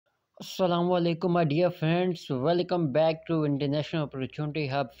Assalamu alaikum, my dear friends. Welcome back to International Opportunity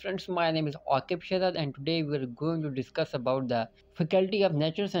Hub. Friends, my name is Akib Shahzad, and today we are going to discuss about the Faculty of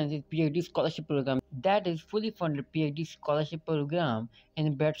Natural Sciences PhD Scholarship Program that is fully funded PhD Scholarship Program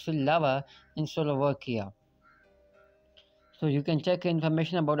in Bratislava in Slovakia. So you can check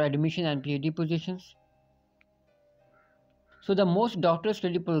information about admission and PhD positions. So the most doctoral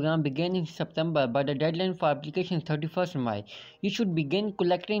study program began in September, but the deadline for application is 31st May. You should begin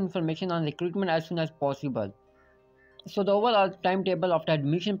collecting information on recruitment as soon as possible. So the overall timetable of the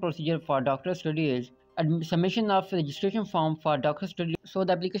admission procedure for doctoral study is submission of registration form for doctoral study. So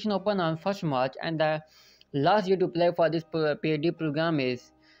the application open on 1st March and the last date to apply for this PhD program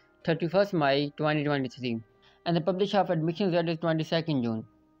is 31st May 2023. And the publish of admission date is 22nd June.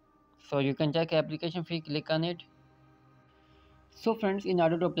 So you can check application fee, click on it. So friends, in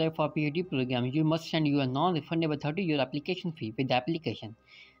order to apply for PhD program, you must send your non-refundable 30 euro application fee with the application.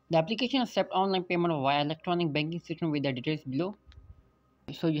 The application accepts online payment via electronic banking system with the details below.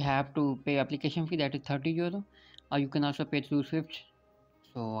 So you have to pay application fee, that is 30 euro, or you can also pay through Swift.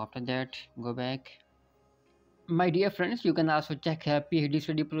 So after that, go back. My dear friends, you can also check a PhD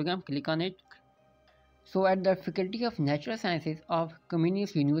study program, click on it. So at the Faculty of Natural Sciences of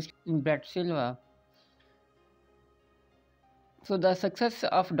Comenius University in Bratislava, so the success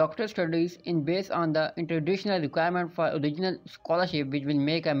of doctoral studies is based on the international requirement for original scholarship, which will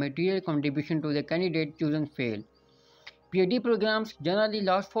make a material contribution to the candidate chosen field. PhD programs generally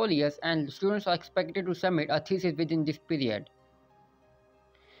last 4 years and students are expected to submit a thesis within this period.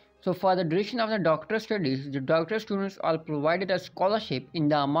 So for the duration of the doctoral studies, the doctoral students are provided a scholarship in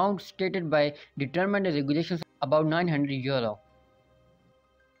the amount stated by determined regulations about 900 euro.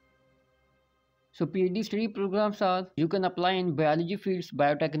 So PhD study programs are, you can apply in biology fields,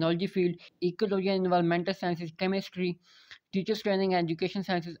 biotechnology field, ecology and environmental sciences, chemistry, teachers training and education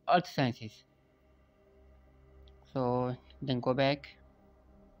sciences, earth sciences. So then go back.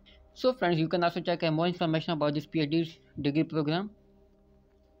 So friends, you can also check more information about this PhD degree program.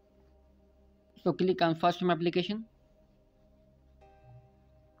 So click on first time application.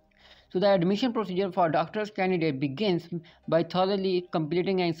 So the admission procedure for doctoral candidate begins by thoroughly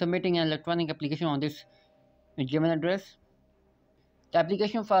completing and submitting an electronic application on this given address. The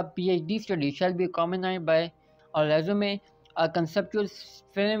application for PhD study shall be accompanied by a resume, a conceptual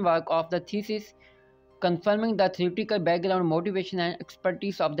framework of the thesis, confirming the theoretical background, motivation, and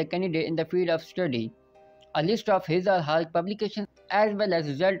expertise of the candidate in the field of study, a list of his or her publications, as well as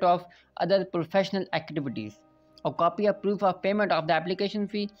result of other professional activities. A copy of proof of payment of the application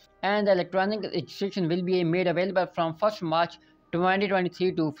fee and the electronic registration will be made available from 1st March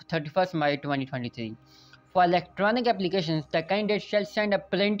 2023 to 31st May 2023. For electronic applications, the candidate shall send a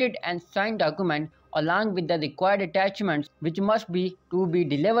printed and signed document along with the required attachments, which must be to be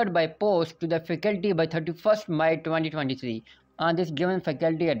delivered by post to the faculty by 31st May 2023 on this given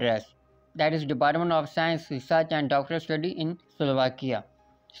faculty address, that is Department of Science, Research and Doctoral Study in Slovakia.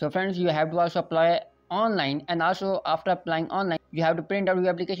 So friends, you have to also apply online, and also after applying online, you have to print out your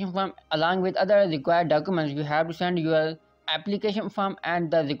application form along with other required documents. You have to send your application form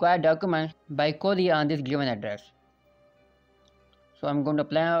and the required documents by courier on this given address. So I'm going to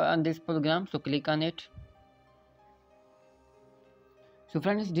apply on this program, so click on it. So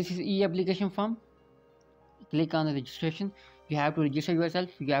friends, this is e-application form. Click on the registration. You have to register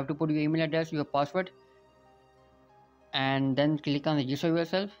yourself. You have to put your email address, your password, and then click on register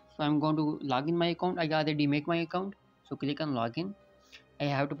yourself. So I'm going to log in my account. I already make my account, so click on login. I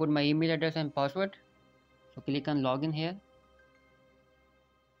have to put my email address and password, so click on login here.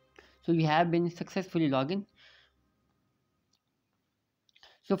 So you have been successfully logged.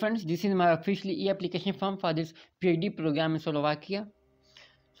 So friends, this is my officially e-application form for this PhD program in Slovakia.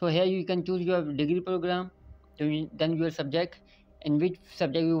 So here you can choose your degree program, then your subject, in which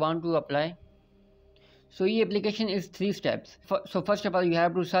subject you want to apply. So e-application is 3 steps. So first of all, you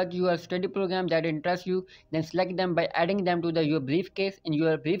have to search your study program that interests you, then select them by adding them to your briefcase. In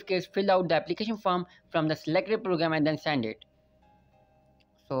your briefcase, fill out the application form from the selected program and then send it.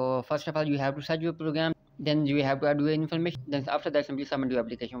 So first of all, you have to search your program, then you have to add your information, then after that simply submit your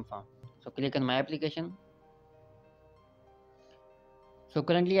application form. So click on my application. So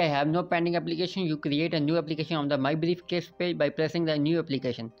currently I have no pending application. You create a new application on the my briefcase page by pressing the new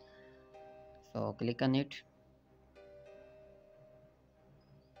application. So click on it.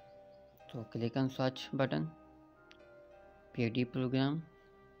 So click on search button, PhD program,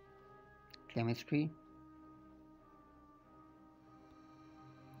 chemistry,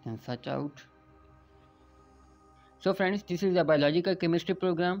 and search out. So friends, this is a biological chemistry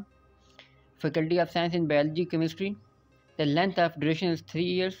program, Faculty of Science in Biology Chemistry. The length of duration is 3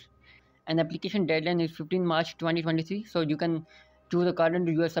 years. and application deadline is 15 March 2023. So you can choose according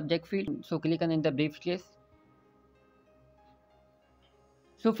to your subject field. So click on in the brief case.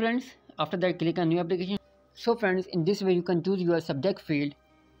 So friends, after that click on new application. So friends, in this way you can choose your subject field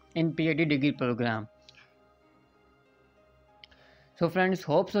in PhD degree program. So friends,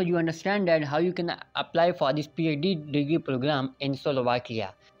 hope so you understand that how you can apply for this PhD degree program in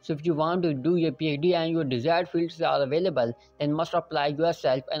Slovakia. So if you want to do your PhD and your desired fields are available, then must apply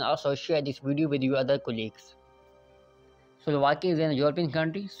yourself and also share this video with your other colleagues. Slovakia is a European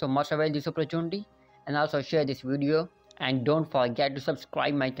country, so must avail this opportunity and also share this video, and don't forget to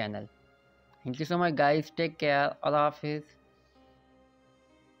subscribe my channel. Thank you so much guys, take care, Allah Hafiz.